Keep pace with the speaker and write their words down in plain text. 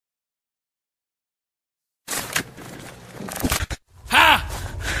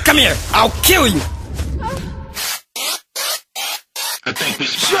Come here, I'll kill you. I think we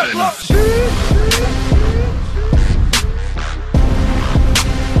spotted him.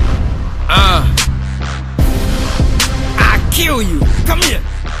 I'll kill you. Come here,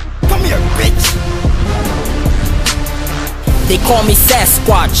 bitch. They call me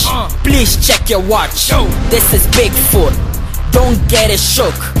Sasquatch. Please check your watch. This is Bigfoot. Don't get it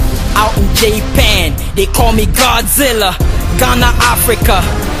shook. Out in Japan, they call me Godzilla. Ghana, Africa,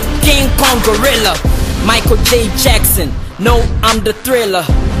 King Kong Gorilla. Michael J. Jackson, no, I'm the thriller.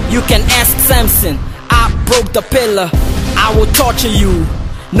 You can ask Samson, I broke the pillar. I will torture you,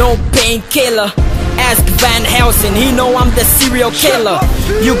 no painkiller. Ask Van Helsing, he know I'm the serial killer.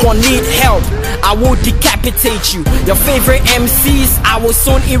 You gon' need help, I will decapitate you. Your favorite MCs, I will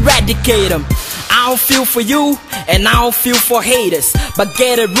soon eradicate them. I don't feel for you, and I don't feel for haters. But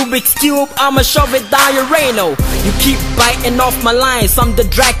get a Rubik's Cube, I'ma shove it down your Reno. You keep biting off my lines, I'm the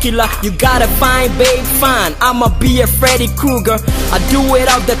Dracula. You gotta find, babe, fine, I'ma be a Freddy Krueger. I do it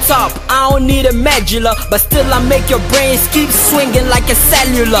off the top, I don't need a medulla. But still I make your brains keep swinging like a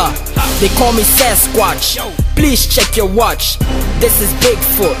cellular. They call me Sasquatch, please check your watch. This is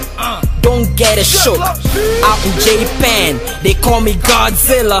Bigfoot, don't get it shook. Out in Japan, they call me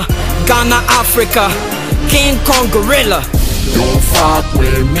Godzilla. Ghana, Africa, King Kong Gorilla. Don't fuck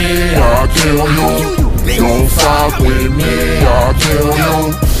with me, I'll kill you. Don't fuck with me, I'll kill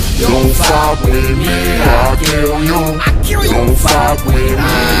you. Don't fuck with me, I'll kill you. Don't fuck with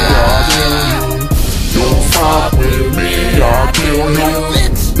me, I'll kill you. Don't fuck with me, I'll kill you.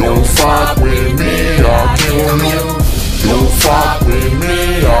 Don't fuck with me, I'll kill you. Don't fuck with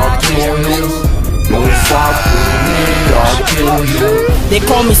me, I'll kill you. Don't fuck with me, I'll kill you. They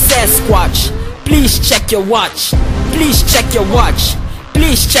call me Sasquatch, please check your watch. Please check your watch.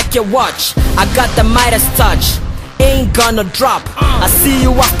 Please check your watch. I got the Midas touch, ain't gonna drop. I see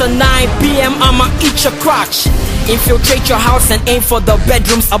you after 9 PM, I'ma eat your crotch. Infiltrate your house and aim for the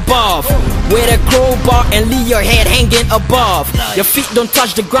bedrooms above. With a crowbar and leave your head hanging above. Your feet don't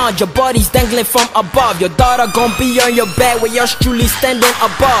touch the ground, your body's dangling from above. Your daughter gon' be on your bed with yours truly standing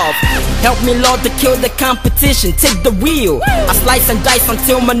above. Help me Lord to kill the competition, take the wheel. I slice and dice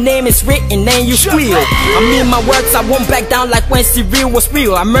until my name is written and you squeal. I mean my words, I won't back down like when Cyril was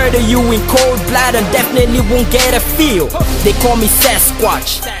real. I murder you in cold blood and definitely won't get a feel. They call me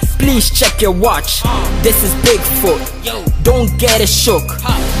Sasquatch, please check your watch. This is Bigfoot, don't get it shook.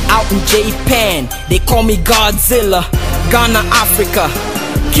 Out in Japan, they call me Godzilla. Ghana, Africa,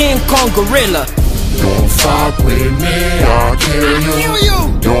 King Kong Gorilla. Don't fuck with me, I'll kill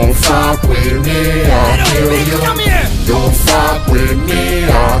you. Don't fuck with me, I'll kill you. Don't fuck with me,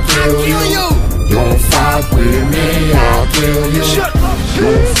 I'll kill you. Don't fuck with me, I'll kill you.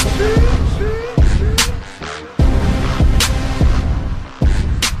 Don't